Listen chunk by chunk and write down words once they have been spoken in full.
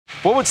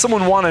What would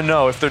someone want to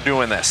know if they're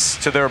doing this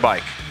to their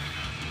bike?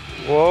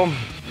 Well,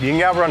 you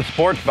can outrun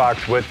sports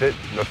bikes with it.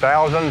 The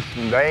thousands,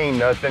 they ain't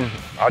nothing.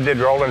 I did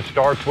rolling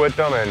starts with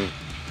them and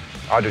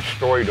I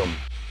destroyed them.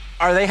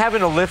 Are they having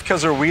to lift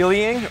because they're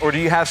wheeling, or do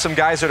you have some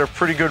guys that are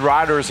pretty good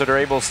riders that are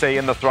able to stay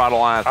in the throttle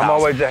on 1,000? I'm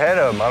always ahead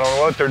of them. I don't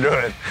know what they're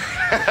doing.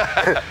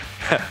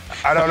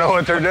 I don't know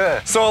what they're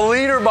doing. So a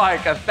leader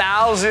bike,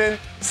 1,000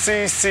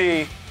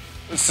 cc,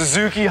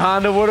 Suzuki,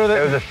 Honda, what are they?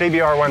 It was a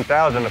CBR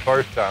 1000 the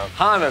first time.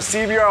 Honda,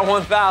 CBR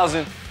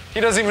 1000. He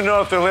doesn't even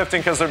know if they're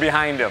lifting because they're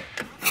behind him.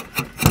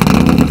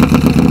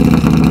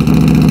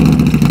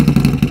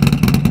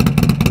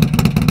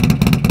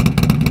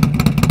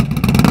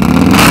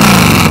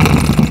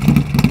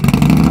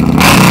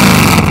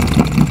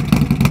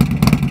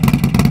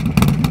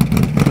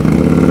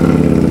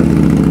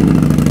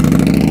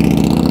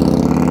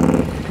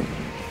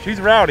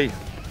 She's rowdy.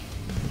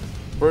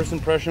 First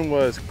impression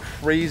was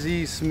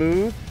crazy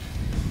smooth,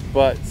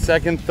 but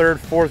second,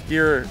 third, fourth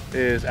gear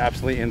is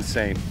absolutely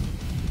insane.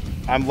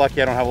 I'm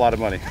lucky I don't have a lot of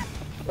money.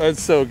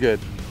 It's so good.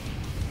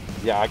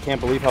 Yeah, I can't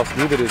believe how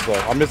smooth it is though.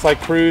 I'm just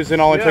like cruising,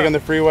 all I took on the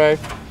freeway,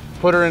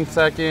 put her in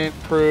second,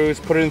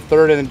 cruise, put it in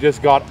third, and then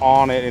just got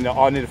on it and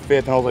on it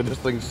fifth, and I was like, this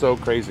thing's so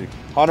crazy.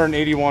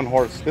 181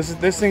 horse.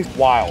 This thing's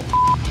wild.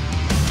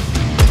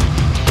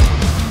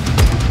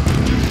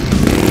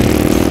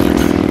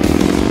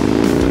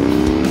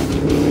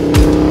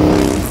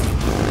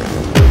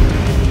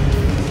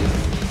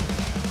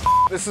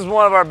 This is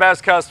one of our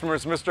best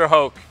customers, Mr.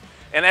 Hoke.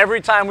 And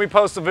every time we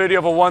post a video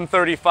of a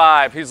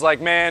 135, he's like,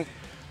 man,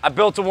 I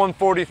built a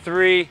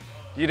 143,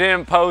 you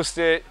didn't post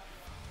it.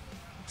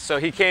 So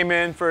he came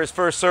in for his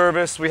first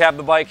service. We have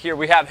the bike here,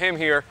 we have him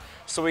here,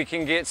 so we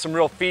can get some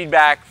real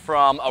feedback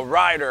from a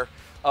rider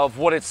of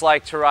what it's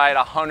like to ride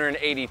a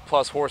 180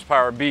 plus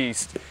horsepower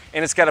beast.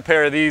 And it's got a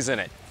pair of these in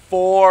it.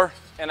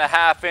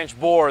 4.5-inch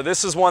bore.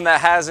 This is one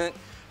that hasn't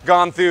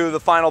gone through the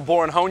final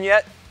bore and hone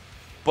yet,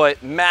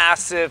 but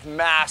massive,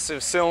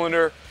 massive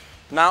cylinder,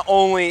 not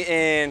only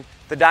in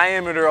the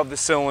diameter of the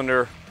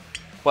cylinder,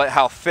 but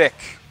how thick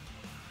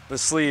the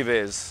sleeve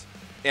is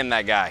in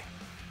that guy.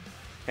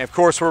 And of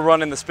course, we're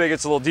running the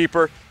spigots a little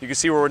deeper. You can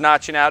see where we're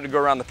notching out to go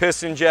around the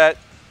piston jet.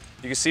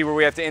 You can see where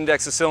we have to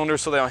index the cylinder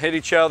so they don't hit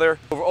each other.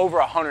 Over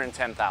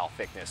 110 thou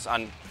thickness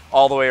on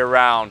all the way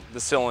around the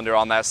cylinder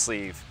on that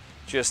sleeve.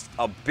 Just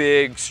a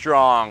big,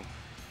 strong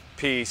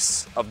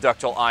piece of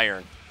ductile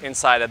iron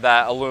inside of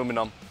that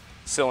aluminum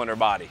cylinder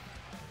body.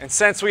 And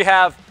since we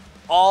have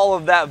all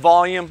of that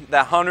volume,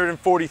 that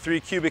 143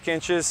 cubic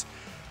inches,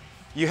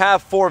 you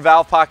have 4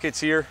 valve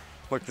pockets here.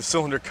 Look, the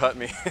cylinder cut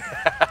me.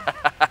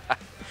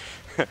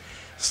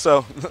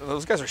 So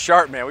those guys are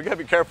sharp, man. We gotta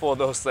be careful of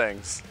those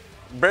things.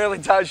 Barely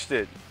touched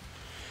it.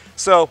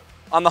 So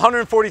on the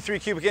 143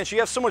 cubic inch, you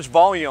have so much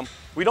volume,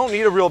 we don't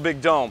need a real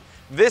big dome.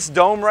 This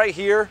dome right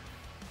here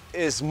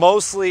is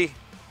mostly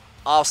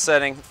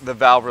offsetting the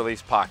valve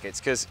release pockets,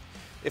 because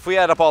if we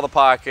add up all the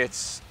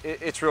pockets,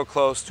 it's real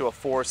close to a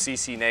 4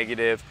 cc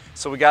negative.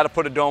 So we got to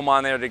put a dome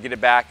on there to get it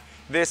back.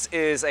 This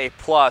is a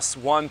plus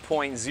 1.04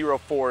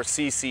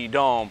 cc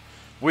dome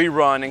we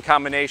run in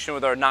combination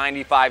with our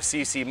 95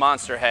 cc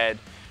monster head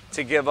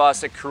to give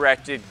us a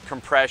corrected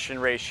compression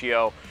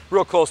ratio,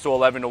 real close to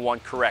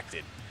 11:1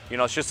 corrected. You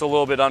know, it's just a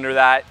little bit under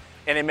that,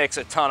 and it makes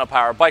a ton of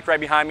power. Bike right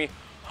behind me,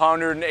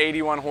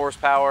 181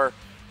 horsepower,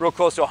 real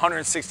close to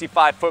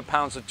 165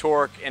 foot-pounds of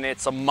torque, and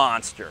it's a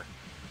monster.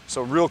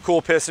 So real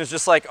cool pistons,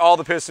 just like all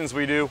the pistons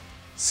we do,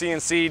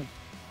 CNC'd,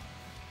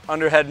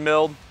 underhead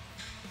milled,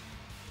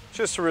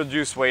 just to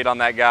reduce weight on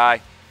that guy.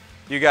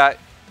 You got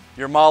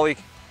your moly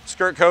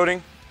skirt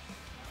coating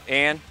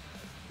and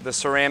the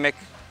ceramic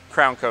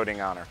crown coating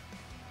on her.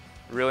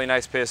 Really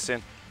nice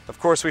piston. Of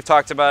course, we've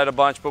talked about it a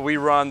bunch, but we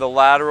run the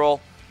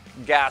lateral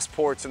gas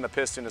ports in the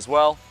piston as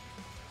well.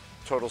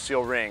 Total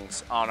seal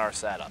rings on our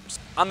setups.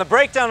 On the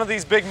breakdown of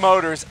these big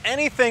motors,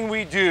 anything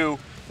we do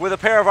with a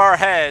pair of our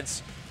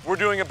heads, we're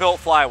doing a built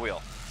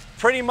flywheel.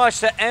 Pretty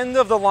much the end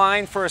of the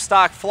line for a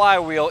stock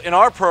flywheel in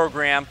our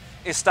program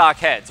is stock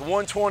heads.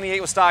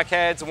 128 with stock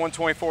heads and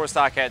 124 with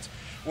stock heads.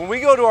 When we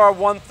go to our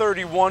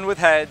 131 with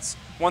heads,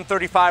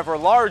 135 or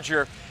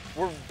larger,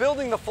 we're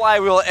building the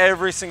flywheel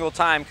every single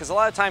time, because a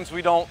lot of times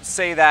we don't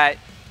say that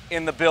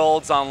in the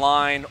builds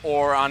online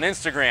or on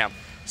Instagram.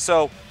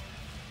 So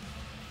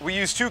we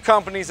use 2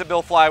 companies that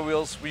build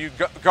flywheels. We use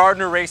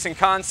Gardner Racing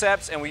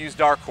Concepts and we use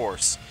Dark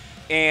Horse.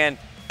 And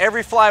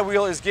every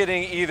flywheel is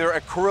getting either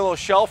a Carrillo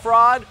shelf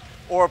rod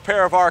or a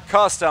pair of our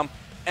custom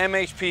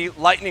MHP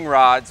lightning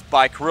rods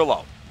by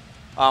Carrillo.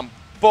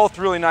 Both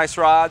really nice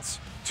rods,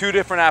 2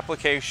 different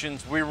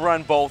applications. We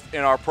run both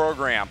in our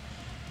program.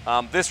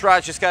 This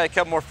rod's just got a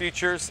couple more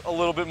features, a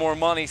little bit more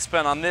money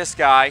spent on this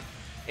guy,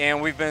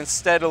 and we've been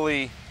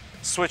steadily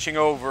switching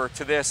over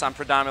to this on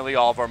predominantly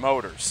all of our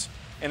motors.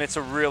 And it's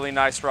a really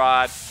nice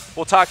rod.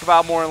 We'll talk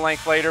about more in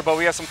length later, but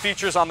we have some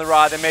features on the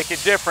rod that make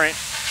it different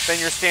than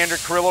your standard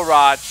Carrillo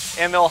rod,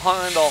 and they'll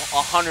handle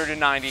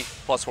 190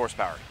 plus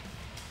horsepower.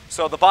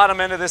 So the bottom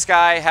end of this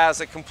guy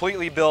has a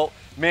completely built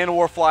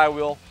man-o-war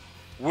flywheel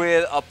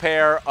with a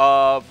pair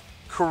of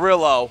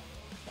Carrillo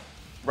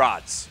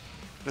rods.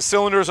 The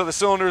cylinders are the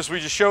cylinders we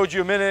just showed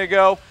you a minute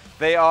ago.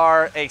 They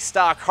are a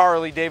stock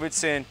Harley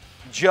Davidson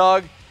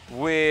jug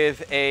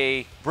with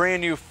a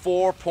brand new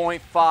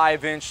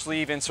 4.5-inch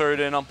sleeve inserted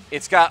in them.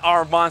 It's got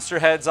our monster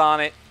heads on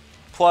it,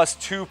 plus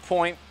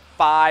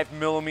 2.5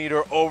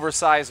 millimeter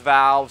oversized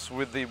valves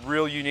with the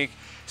real unique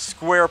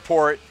square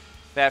port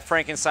that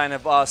Frankenstein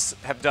of us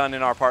have done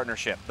in our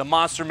partnership. The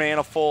monster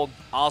manifold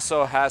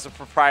also has a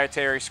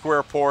proprietary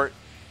square port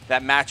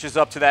that matches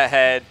up to that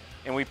head,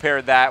 and we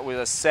paired that with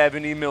a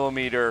 70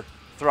 millimeter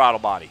throttle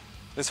body.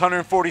 This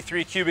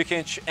 143 cubic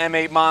inch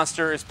M8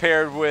 monster is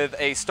paired with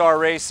a Star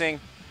Racing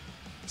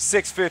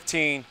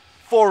 615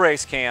 full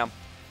race cam,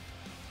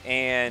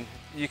 and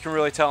you can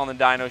really tell on the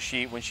dyno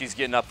sheet when she's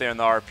getting up there in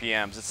the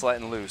RPMs, it's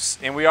letting loose.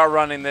 And we are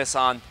running this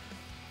on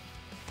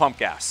pump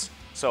gas,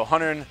 so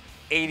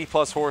 180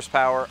 plus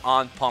horsepower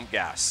on pump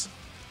gas.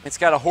 It's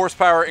got a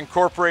horsepower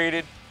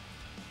incorporated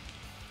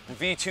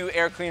V2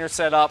 air cleaner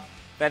setup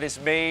that is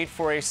made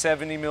for a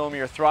 70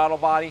 millimeter throttle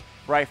body,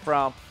 right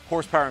from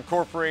horsepower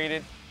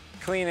incorporated.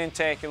 Clean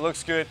intake, it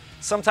looks good.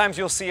 Sometimes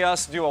you'll see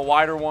us do a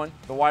wider one.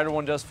 The wider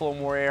one does flow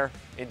more air.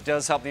 It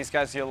does help these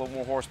guys get a little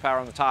more horsepower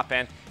on the top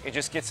end. It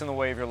just gets in the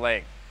way of your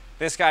leg.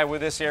 This guy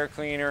with this air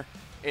cleaner,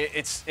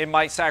 it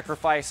might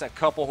sacrifice a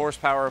couple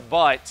horsepower,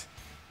 but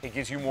it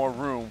gives you more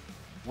room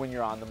when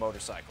you're on the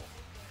motorcycle.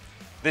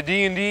 The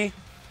D&D,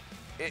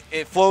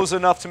 it flows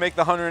enough to make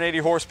the 180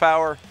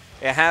 horsepower.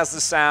 It has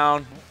the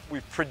sound. We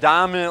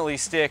predominantly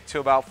stick to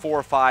about 4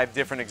 or 5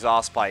 different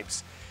exhaust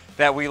pipes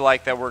that we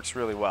like, that works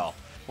really well.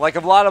 Like a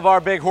lot of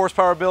our big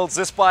horsepower builds,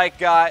 this bike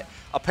got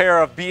a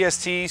pair of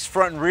BSTs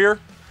front and rear.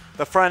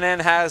 The front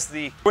end has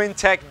the Twin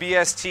Tech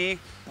BST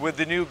with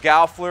the new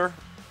Gaufler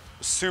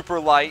super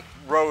light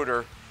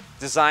rotor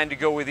designed to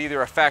go with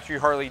either a factory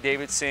Harley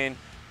Davidson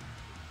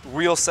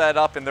wheel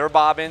setup in their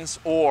bobbins,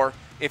 or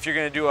if you're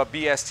going to do a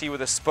BST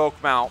with a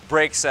spoke mount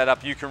brake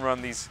setup, you can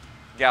run these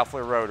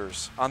Gaufler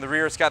rotors. On the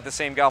rear, it's got the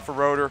same Gaufler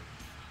rotor.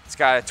 It's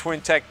got a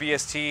Twin Tech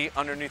BST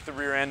underneath the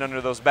rear end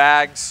under those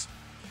bags.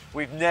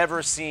 We've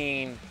never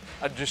seen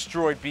a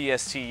destroyed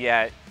BST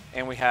yet,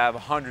 and we have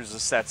hundreds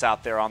of sets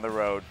out there on the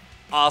road.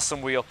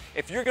 Awesome wheel.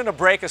 If you're going to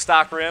break a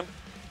stock rim,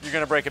 you're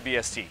going to break a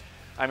BST.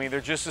 I mean, they're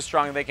just as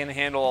strong, they can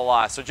handle a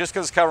lot. So just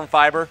because it's covered in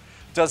fiber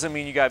doesn't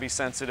mean you got to be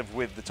sensitive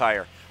with the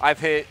tire. I've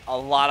hit a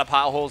lot of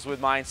potholes with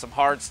mine, some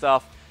hard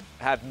stuff.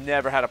 I have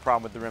never had a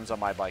problem with the rims on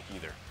my bike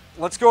either.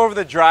 Let's go over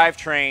the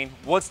drivetrain,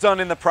 what's done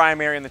in the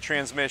primary and the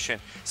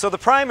transmission. So the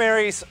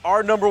primaries,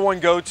 our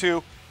 #1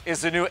 go-to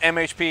is the new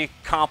MHP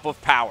Comp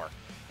of Power.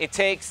 It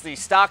takes the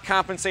stock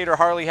compensator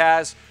Harley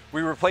has,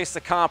 we replace the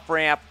comp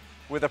ramp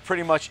with a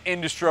pretty much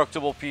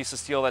indestructible piece of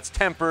steel that's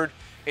tempered,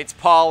 it's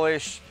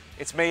polished,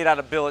 it's made out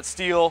of billet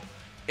steel,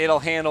 it'll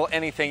handle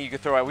anything you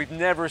could throw at. We've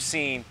never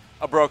seen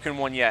a broken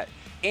one yet.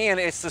 And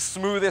it's the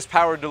smoothest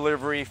power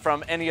delivery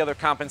from any other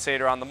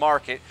compensator on the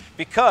market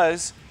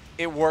because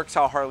it works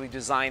how Harley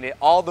designed it.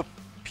 All the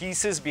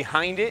pieces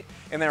behind it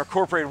and they're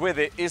incorporated with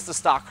it is the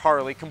stock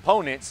Harley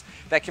components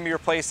that can be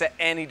replaced at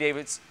any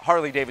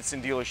Harley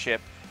Davidson dealership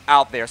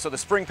out there. So the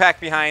spring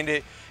pack behind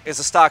it is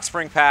a stock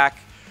spring pack.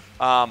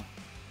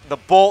 The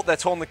bolt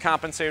that's holding the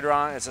compensator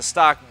on is a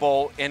stock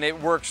bolt, and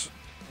it works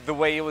the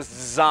way it was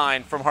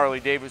designed from Harley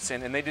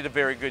Davidson, and they did a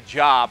very good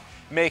job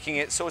making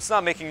it so it's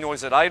not making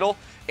noise at idle,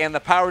 and the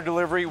power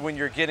delivery when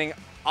you're getting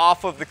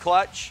off of the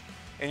clutch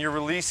and you're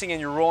releasing and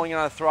you're rolling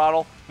on the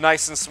throttle,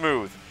 nice and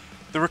smooth.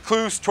 The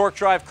Recluse torque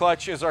drive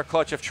clutch is our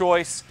clutch of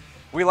choice.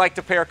 We like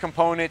to pair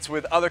components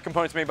with other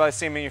components made by the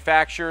same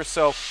manufacturer,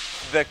 so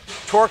the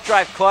torque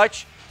drive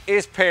clutch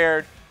is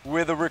paired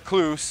with a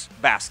Recluse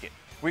basket.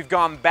 We've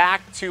gone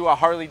back to a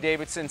Harley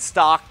Davidson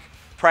stock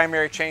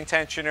primary chain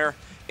tensioner.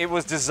 It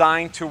was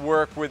designed to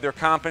work with their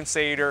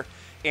compensator,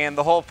 and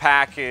the whole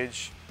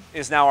package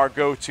is now our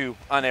go-to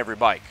on every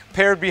bike.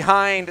 Paired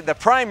behind the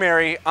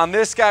primary on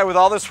this guy with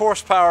all this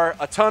horsepower,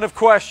 a ton of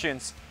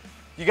questions.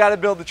 You got to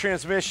build the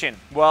transmission.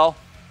 Well,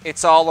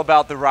 it's all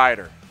about the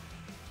rider.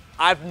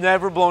 I've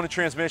never blown a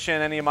transmission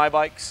in any of my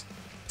bikes.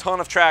 Ton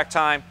of track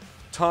time,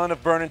 ton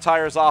of burning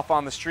tires off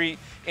on the street,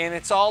 and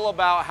it's all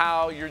about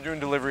how you're doing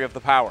delivery of the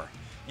power.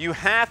 You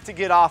have to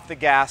get off the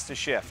gas to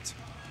shift.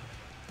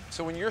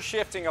 So when you're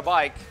shifting a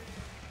bike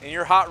and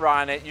you're hot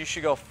rodding it, you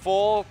should go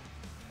full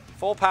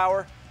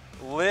power,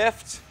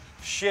 lift,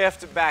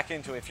 shift back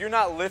into it. If you're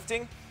not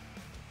lifting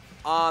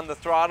on the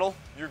throttle,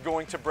 you're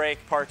going to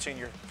break parts in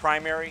your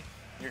primary,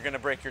 you're going to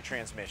break your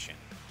transmission.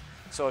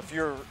 So if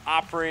you're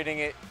operating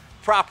it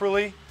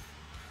properly,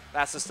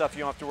 that's the stuff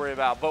you don't have to worry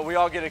about. But we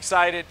all get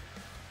excited.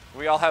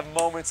 We all have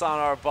moments on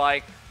our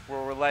bike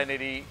where we're letting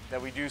it eat,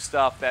 that we do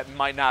stuff that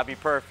might not be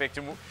perfect.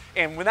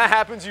 And when that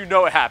happens, you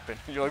know it happened.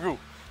 You're like, ooh,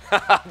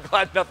 I'm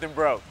glad nothing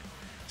broke.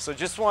 So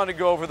just wanted to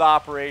go over the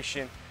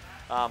operation.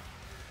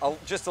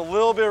 Just a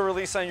little bit of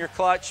release on your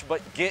clutch,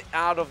 but get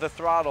out of the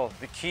throttle.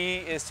 The key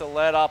is to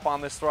let up on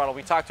this throttle.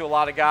 We talked to a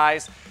lot of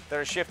guys that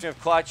are shifting with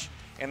clutch,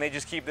 and they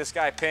just keep this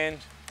guy pinned,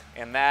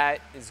 and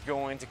that is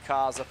going to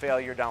cause a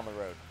failure down the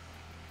road.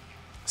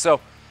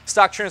 So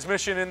stock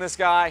transmission in this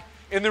guy.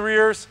 In the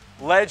rears,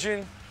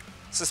 Legend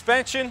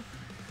suspension.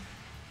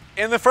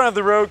 In the front of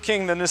the Road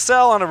King, the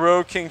nacelle on a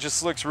Road King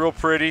just looks real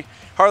pretty.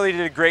 Harley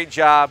did a great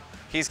job.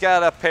 He's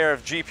got a pair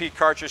of GP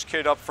cartridge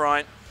kit up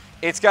front.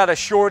 It's got a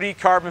Shorty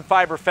carbon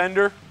fiber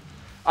fender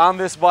on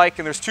this bike,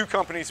 and there's two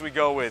companies we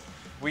go with.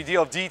 We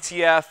deal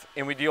DTF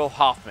and we deal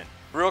Hoffman.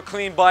 Real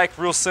clean bike,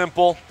 real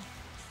simple.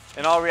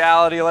 In all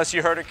reality, unless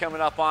you heard it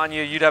coming up on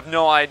you, you'd have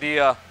no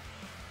idea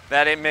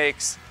that it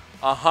makes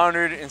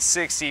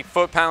 160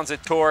 foot-pounds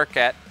of torque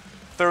at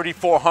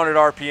 3,400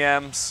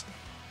 RPMs.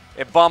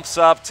 It bumps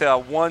up to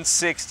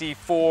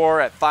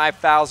 164 at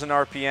 5,000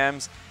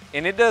 RPMs,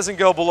 and it doesn't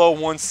go below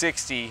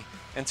 160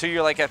 until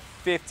you're like at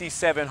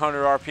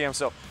 5,700 RPM.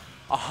 So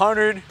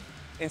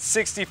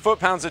 160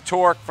 foot-pounds of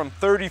torque from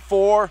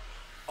 34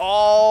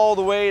 all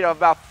the way to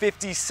about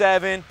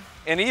 57.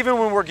 And even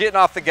when we're getting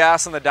off the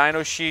gas on the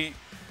dyno sheet,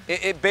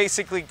 it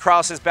basically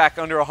crosses back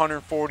under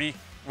 140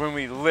 when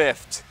we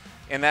lift,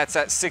 and that's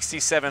at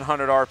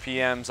 6,700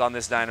 RPMs on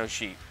this dyno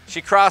sheet.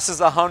 She crosses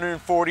the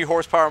 140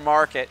 horsepower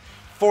mark at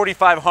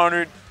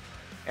 4,500,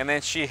 and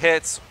then she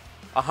hits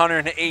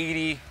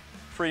 180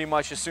 pretty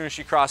much as soon as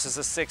she crosses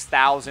the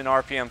 6,000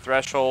 RPM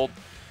threshold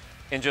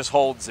and just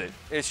holds it.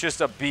 It's just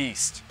a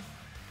beast.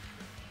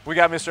 We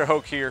got Mr.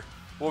 Hoke here.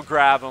 We'll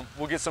grab him.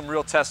 We'll get some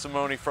real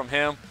testimony from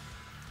him.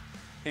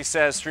 He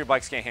says street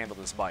bikes can't handle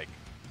this bike,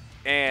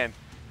 and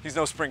he's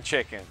no spring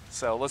chicken.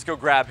 So let's go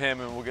grab him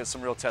and we'll get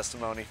some real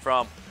testimony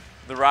from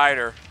the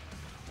rider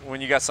when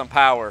you got some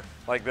power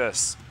like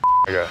this.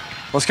 Okay.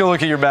 Let's go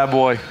look at your bad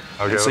boy,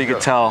 okay, so you can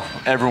tell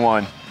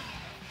everyone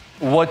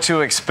what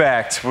to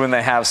expect when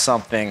they have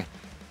something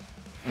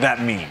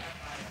that mean.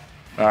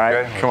 All right,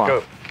 okay, come on.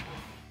 Go.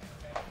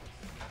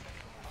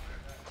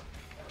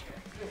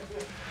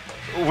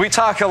 We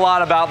talk a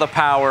lot about the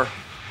power,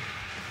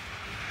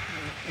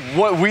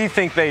 what we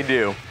think they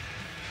do,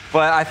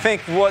 but I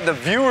think what the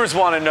viewers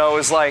want to know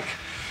is like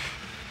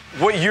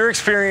what your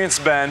experience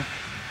been,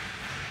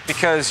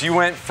 because you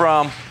went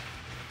from,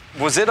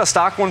 was it a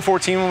stock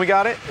 114 when we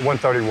got it?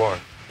 131.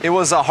 It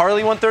was a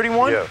Harley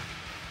 131?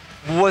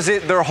 Yeah. Was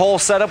it their whole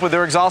setup with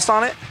their exhaust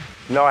on it?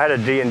 No, I had a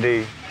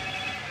D&D.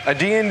 A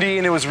D&D,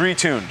 and it was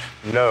retuned?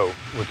 No,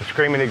 with the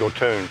Screaming Eagle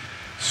tune.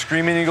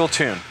 Screaming Eagle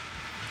tune.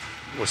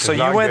 Which So is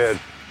not good.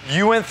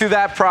 you went through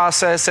that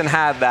process and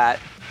had that.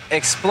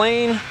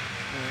 Explain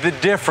the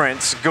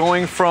difference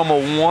going from a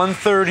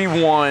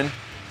 131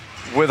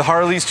 with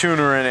Harley's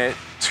tuner in it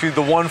to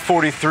the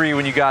 143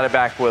 when you got it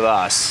back with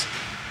us.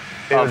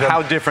 Of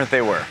how different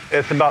they were.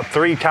 It's about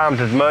 3 times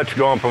as much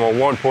going from a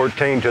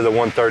 114 to the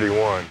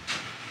 131.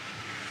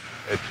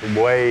 It's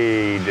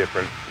way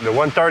different. The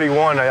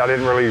 131, I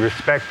didn't really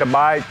respect the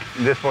bike.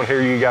 This one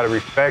here, you got to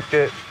respect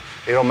it.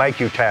 It'll make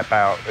you tap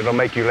out. It'll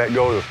make you let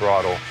go of the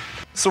throttle.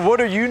 So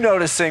what are you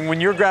noticing when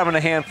you're grabbing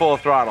a handful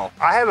of throttle?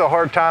 I have a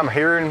hard time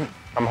hearing.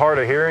 I'm hard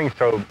of hearing,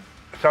 so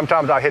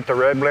sometimes I hit the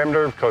red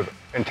blender because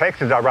in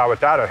Texas I ride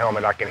without a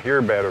helmet. I can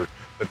hear better,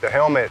 but the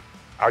helmet,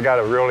 I got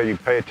to really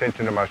pay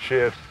attention to my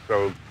shifts.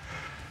 So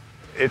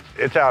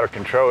it's out of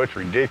control. It's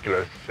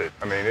ridiculous.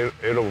 I mean,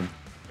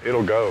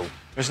 it'll go.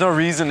 There's no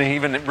reason to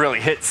even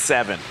really hit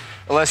 7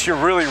 unless you're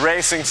really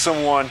racing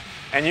someone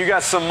and you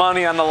got some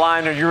money on the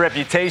line or your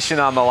reputation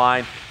on the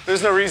line.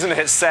 There's no reason to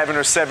hit 7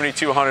 or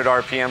 7,200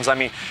 RPMs. I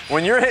mean,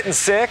 when you're hitting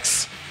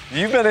 6,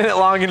 you've been in it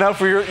long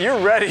enough where you're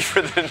ready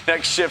for the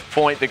next shift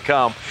point to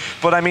come.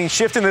 But I mean,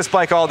 shifting this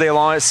bike all day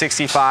long at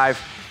 65,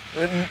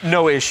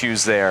 no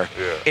issues there.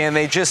 Yeah. And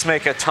they just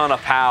make a ton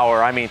of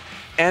power. I mean,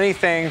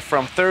 anything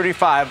from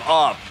 35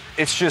 up,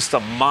 it's just a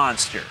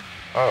monster.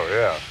 Oh,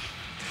 yeah.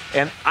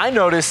 And I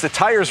noticed the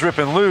tire's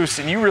ripping loose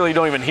and you really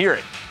don't even hear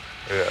it.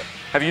 Yeah.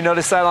 Have you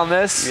noticed that on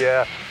this?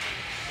 Yeah.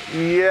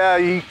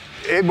 Yeah,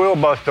 it will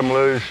bust them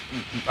loose.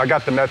 I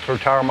got the Metzler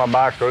tire on my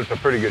bike, so it's a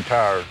pretty good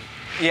tire.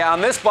 Yeah,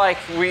 on this bike,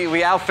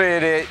 we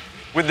outfitted it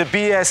with the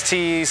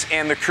BSTs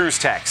and the Cruise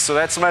Tex. So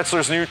that's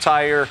Metzler's new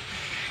tire.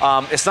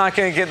 It's not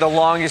gonna get the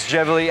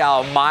longevity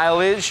out of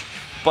mileage,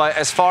 but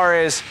as far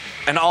as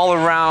an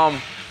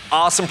all-around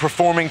awesome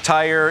performing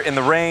tire in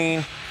the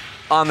rain,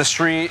 on the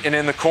street, and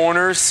in the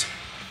corners,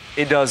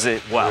 it does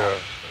it well. Yeah,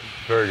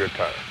 very good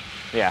tire.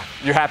 Yeah,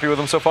 you're happy with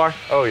them so far?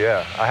 Oh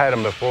yeah, I had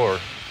them before,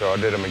 so I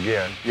did them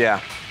again.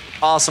 Yeah,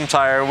 awesome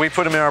tire. We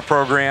put them in our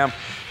program.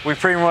 We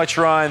pretty much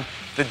run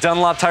the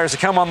Dunlop tires that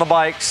come on the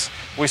bikes.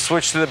 We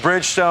switch to the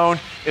Bridgestone.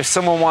 If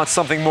someone wants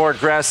something more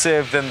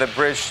aggressive than the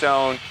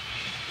Bridgestone,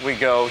 we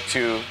go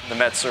to the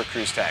Metzler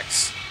Cruise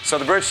Tex. So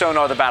the Bridgestone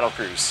are the Battle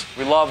Cruise.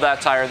 We love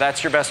that tire.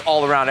 That's your best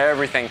all-around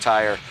everything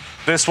tire.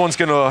 This one's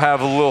gonna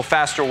have a little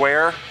faster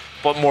wear,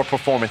 but more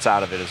performance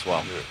out of it as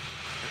well. Yeah,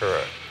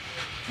 correct.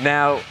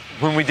 Now,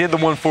 when we did the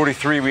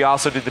 143, we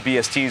also did the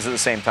BSTs at the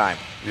same time.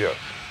 Yeah.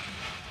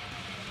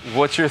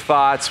 What's your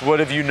thoughts? What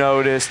have you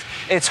noticed?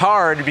 It's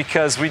hard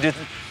because we did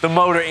the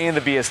motor and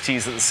the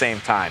BSTs at the same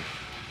time.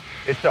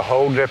 It's a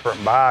whole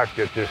different bike.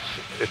 It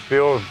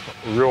feels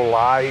real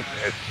light.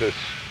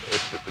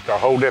 It's a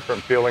whole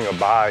different feeling of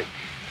bike.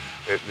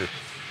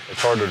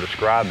 It's hard to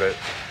describe it.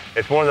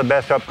 It's one of the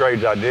best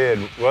upgrades I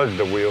did was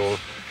the wheels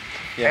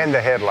and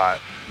the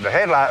headlight. the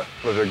headlight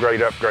was a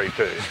great upgrade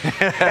too.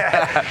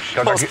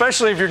 Well,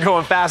 especially if you're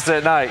going fast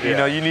at night, you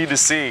know, you need to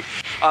see.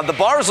 The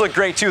bars look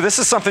great too. This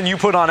is something you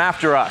put on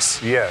after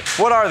us. Yes.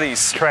 What are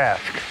these?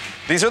 Trask.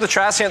 These are the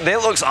Trask. They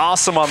looks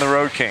awesome on the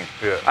Road King.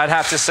 Yeah. I'd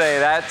have to say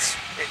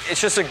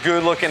it's just a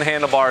good looking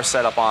handlebar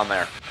setup on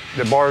there.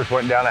 The bars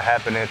went down a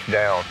 ½ inch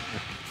down.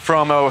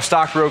 From a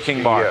stock Road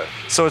King bar. Yes.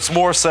 So it's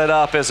more set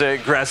up as an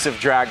aggressive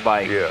drag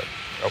bike. Yeah.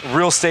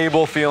 Real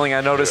stable feeling.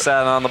 I noticed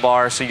that on the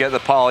bar. So you get the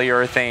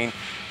polyurethane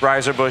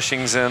riser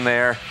bushings in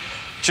there.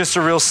 Just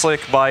a real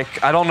slick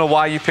bike. I don't know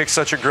why you picked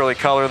such a girly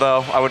color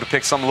though. I would have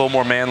picked something a little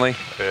more manly.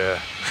 Yeah.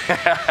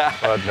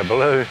 But the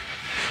blue.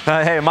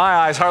 Hey, in my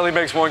eyes, Harley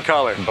makes one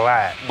color.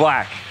 Black.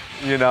 Black.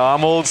 You know,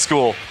 I'm old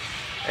school.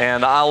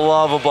 And I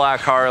love a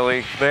black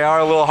Harley. They are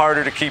a little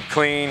harder to keep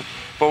clean,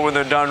 but when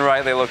they're done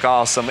right, they look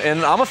awesome.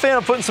 And I'm a fan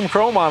of putting some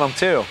chrome on them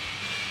too.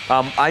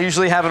 I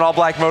usually have an all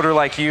black motor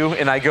like you,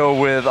 and I go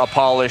with a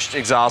polished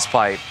exhaust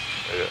pipe.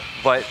 Yeah.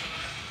 But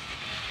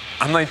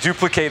I'm gonna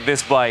duplicate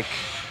this bike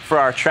for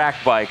our track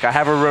bike. I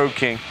have a Road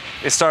King.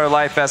 It started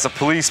life as a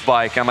police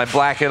bike. I might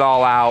black it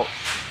all out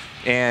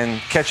and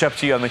catch up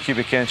to you on the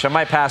cubic inch. I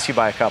might pass you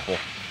by a couple.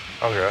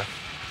 Okay.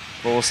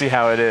 But we'll see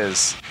how it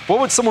is. What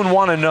would someone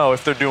want to know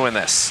if they're doing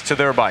this to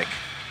their bike?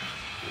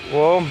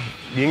 Well,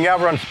 you can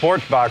outrun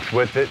sports bikes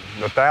with it.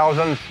 The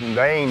thousands,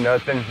 they ain't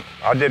nothing.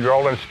 I did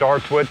rolling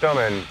starts with them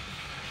and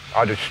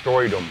I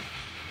destroyed them.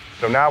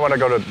 So now when I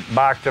go to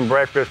bikes and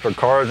breakfast or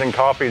cars and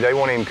coffee, they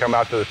won't even come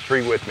out to the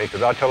street with me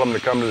because I tell them to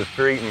come to the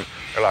street and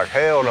they're like,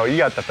 hell no, you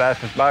got the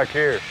fastest bike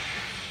here.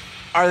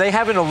 Are they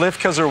having to lift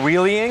because they're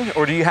wheeling,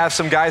 or do you have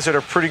some guys that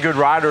are pretty good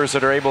riders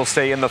that are able to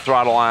stay in the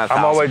throttle on 1,000?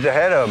 I'm always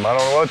ahead of them. I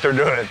don't know what they're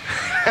doing.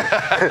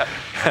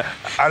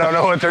 I don't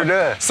know what they're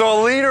doing.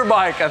 So a leader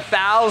bike,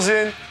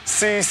 1,000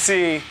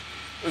 cc,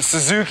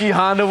 Suzuki,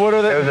 Honda, what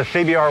are they? It was a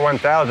CBR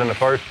 1000 the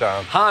first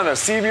time. Honda,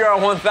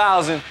 CBR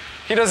 1000.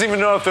 He doesn't even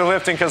know if they're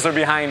lifting because they're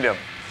behind him.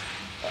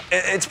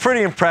 It's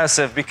pretty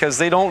impressive because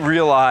they don't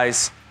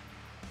realize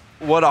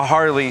what a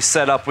Harley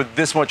setup with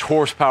this much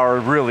horsepower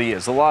really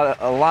is. A lot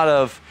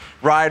of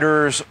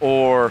riders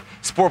or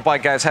sport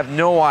bike guys have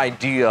no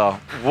idea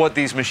what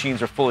these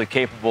machines are fully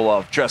capable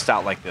of dressed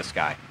out like this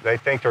guy. They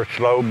think they're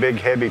slow, big,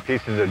 heavy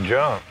pieces of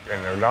junk,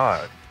 and they're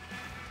not.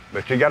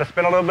 But you got to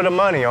spend a little bit of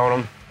money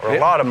on them, or a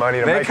lot of money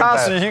to make them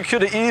fast. You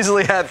could have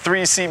easily had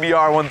 3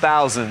 CBR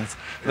 1000s,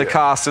 the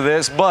cost of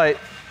this, but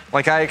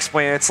like I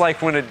explained, it's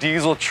like when a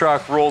diesel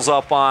truck rolls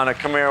up on a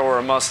Camaro or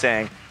a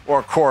Mustang or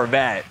a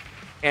Corvette,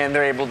 and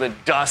they're able to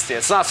dust it.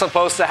 It's not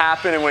supposed to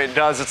happen, and when it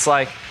does, it's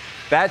like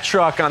that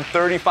truck on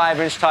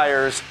 35-inch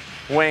tires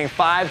weighing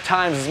 5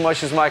 times as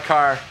much as my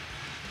car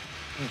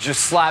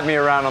just slapped me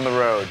around on the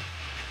road.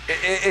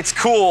 It's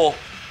cool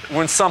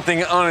when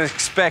something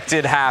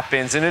unexpected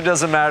happens, and it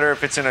doesn't matter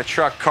if it's in a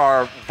truck,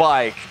 car,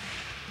 bike.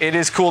 It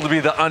is cool to be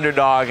the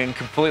underdog and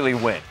completely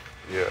win.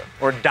 Yeah.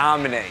 Or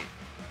dominate.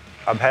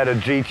 I've had a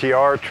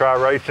GTR try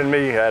racing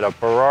me, had a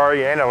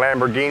Ferrari and a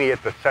Lamborghini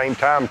at the same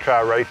time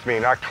try race me,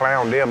 and I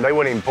clowned them. They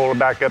wouldn't even pull it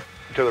back up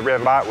to the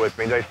red light with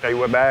me. They stay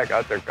way back.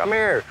 I said, come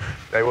here.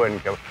 They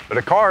wouldn't come. But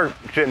a car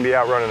shouldn't be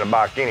outrunning a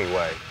bike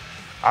anyway.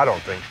 I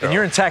don't think so. And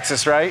you're in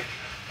Texas, right?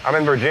 I'm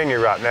in Virginia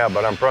right now,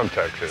 but I'm from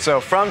Texas. So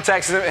from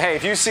Texas, hey,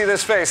 if you see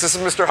this face, this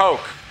is Mr.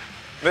 Hoke.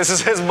 This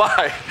is his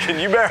bike, and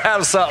you better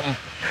have something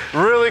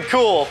really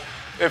cool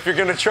if you're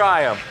gonna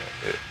try them.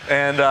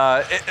 And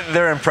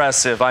they're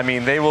impressive. I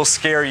mean, they will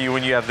scare you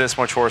when you have this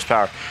much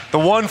horsepower. The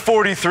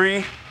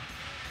 143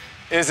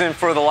 isn't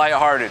for the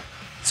lighthearted,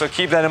 so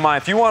keep that in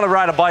mind. If you want to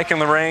ride a bike in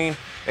the rain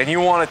and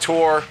you want to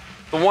tour,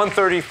 the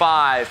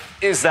 135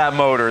 is that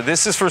motor.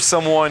 This is for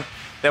someone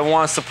that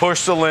wants to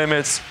push the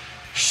limits,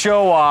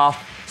 show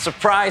off,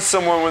 surprise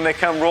someone when they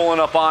come rolling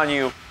up on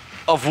you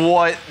of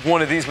what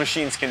one of these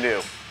machines can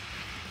do.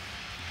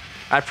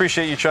 I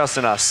appreciate you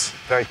trusting us.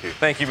 Thank you.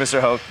 Thank you,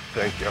 Mr. Hoke.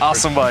 Thank you.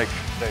 Awesome bike.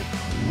 Thank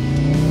you.